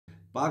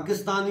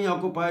Pakistani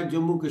occupied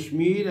Jammu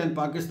Kashmir and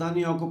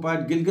Pakistani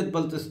occupied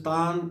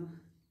Gilgit-Baltistan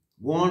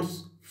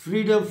wants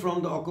freedom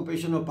from the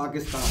occupation of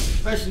Pakistan.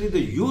 Especially the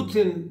youth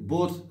in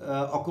both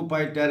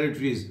occupied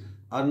territories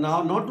are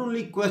now not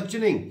only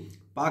questioning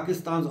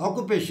Pakistan's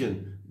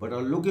occupation but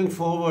are looking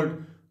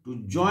forward to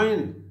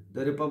join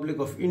the Republic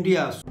of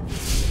India.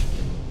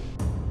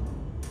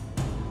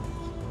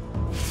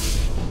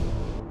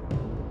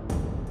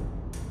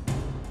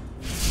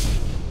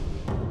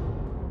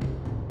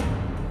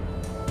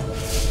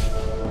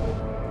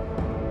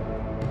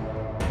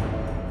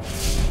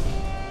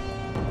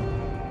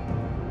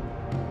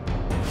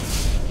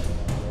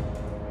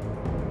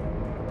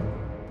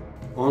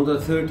 On the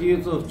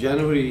 30th of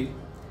January,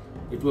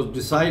 it was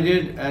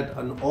decided at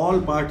an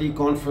all-party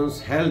conference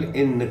held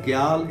in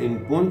Nakyal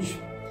in Punch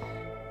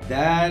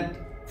that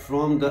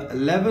from the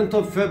 11th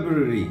of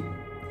February,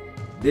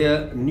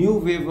 their new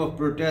wave of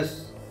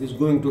protests is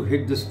going to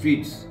hit the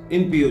streets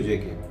in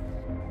PoK.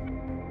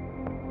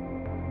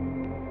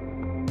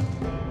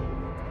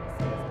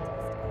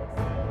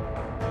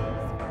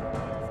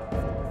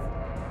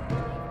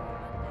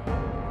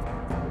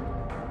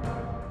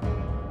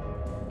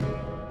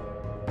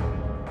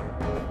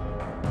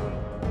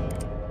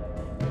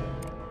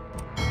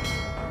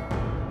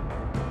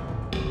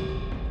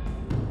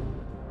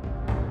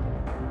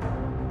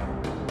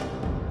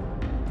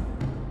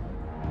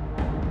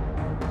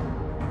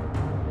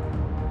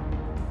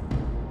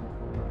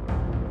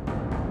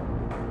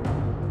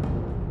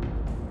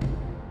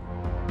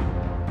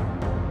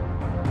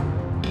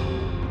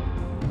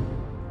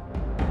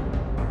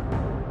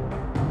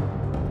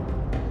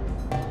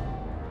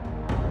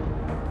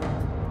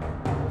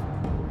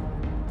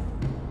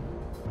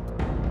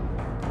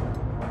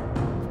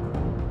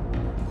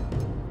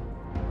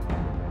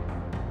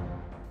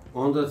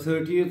 On the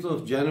 30th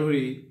of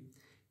January,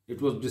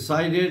 it was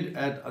decided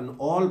at an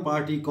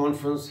all-party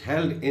conference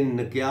held in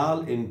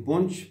Nakyal in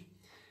Punch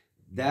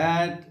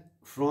that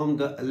from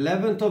the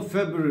 11th of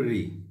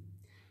February,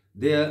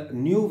 their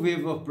new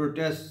wave of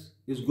protests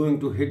is going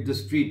to hit the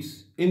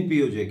streets in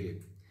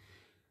PoK.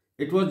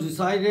 It was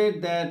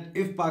decided that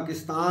if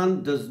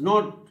Pakistan does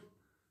not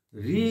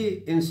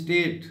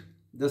reinstate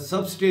the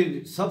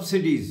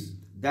subsidies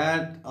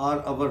that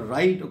are our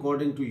right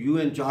according to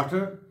UN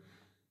Charter,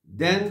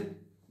 then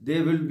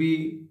there will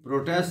be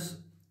protests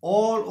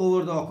all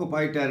over the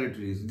occupied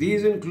territories.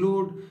 These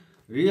include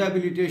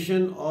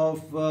rehabilitation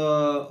of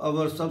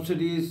our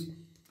subsidies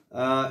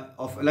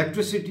of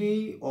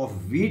electricity,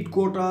 of wheat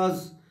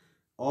quotas,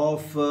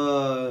 of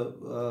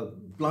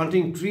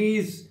planting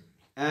trees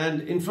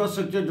and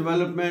infrastructure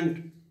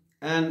development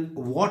and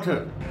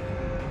water.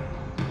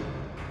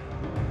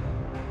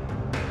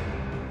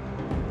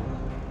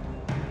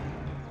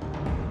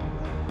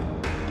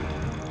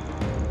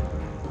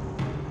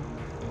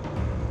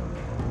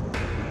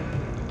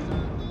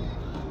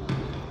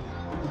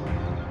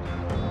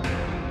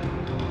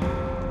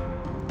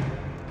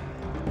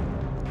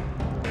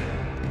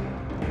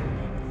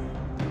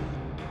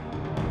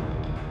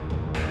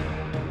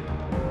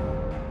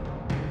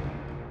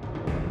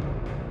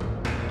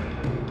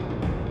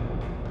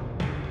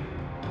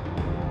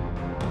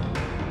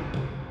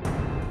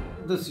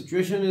 The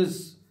situation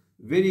is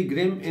very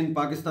grim in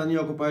Pakistani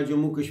occupied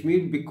Jammu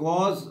Kashmir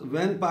because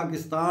when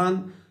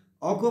Pakistan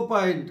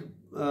occupied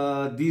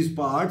these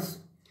parts,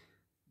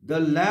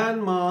 the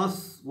land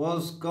mass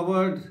was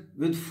covered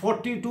with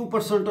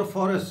 42% of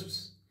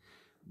forests.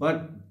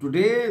 But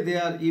today they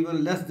are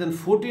even less than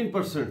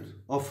 14%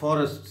 of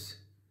forests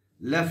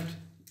left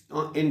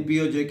in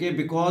PoK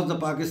because the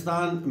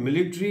Pakistan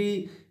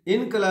military,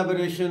 in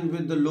collaboration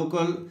with the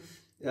local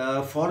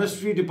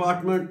forestry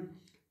department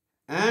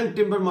and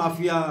timber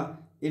mafia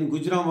in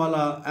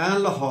Gujranwala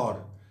and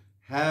Lahore,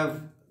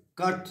 have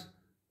cut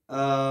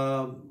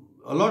a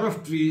lot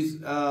of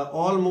trees.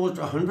 Almost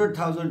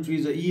 100,000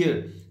 trees a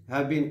year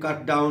have been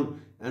cut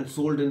down and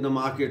sold in the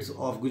markets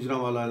of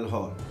Gujranwala and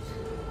Lahore.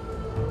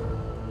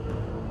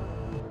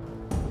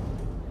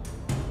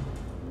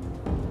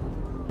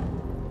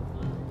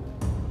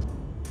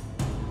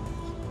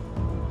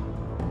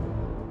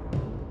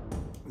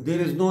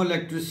 There is no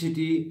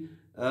electricity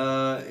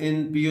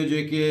in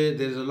PoK.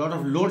 There is a lot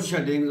of load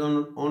shedding.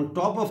 On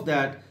top of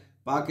that,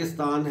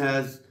 Pakistan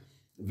has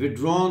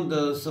withdrawn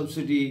the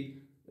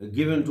subsidy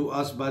given to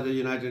us by the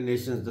United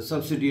Nations, the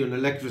subsidy on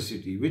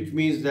electricity, which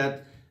means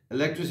that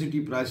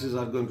electricity prices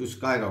are going to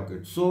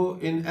skyrocket. So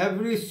in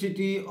every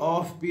city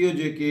of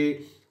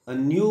PoK, a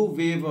new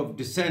wave of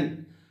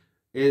dissent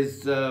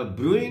is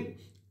brewing,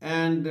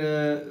 and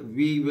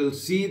we will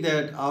see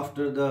that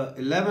after the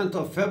 11th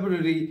of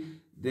February,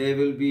 there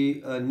will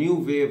be a new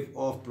wave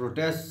of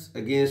protests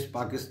against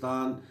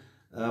Pakistani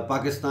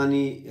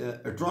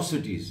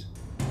atrocities.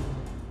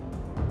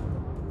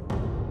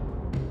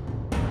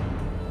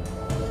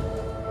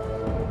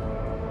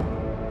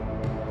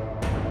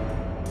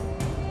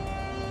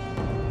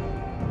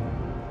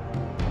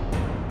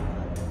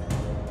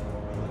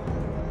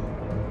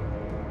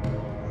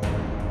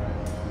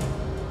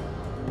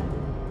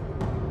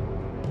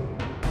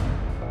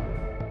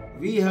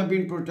 We we have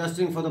been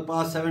protesting for the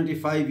past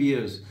 75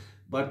 years.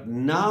 But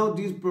now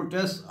these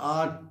protests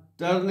are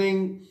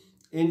turning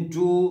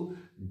into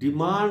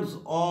demands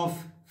of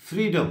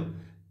freedom.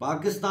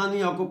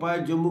 Pakistani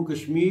occupied Jammu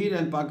Kashmir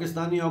and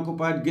Pakistani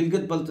occupied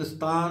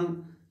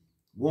Gilgit-Baltistan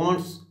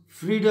wants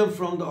freedom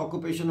from the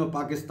occupation of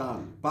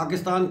Pakistan.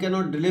 Pakistan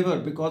cannot deliver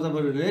because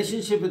our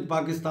relationship with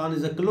Pakistan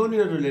is a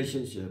colonial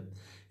relationship.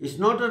 It's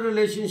not a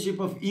relationship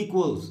of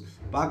equals.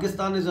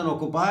 Pakistan is an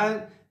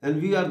occupier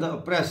and we are the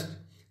oppressed.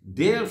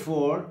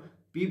 Therefore,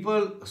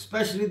 people,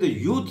 especially the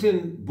youth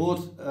in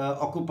both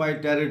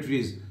occupied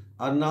territories,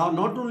 are now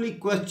not only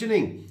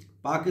questioning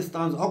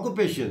Pakistan's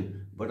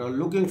occupation, but are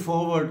looking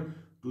forward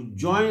to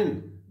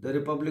join the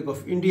Republic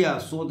of India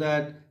so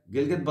that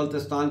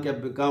Gilgit-Baltistan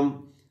can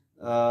become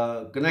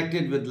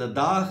connected with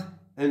Ladakh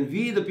and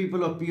we, the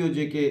people of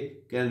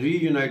PoK, can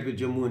reunite with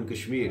Jammu and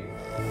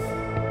Kashmir.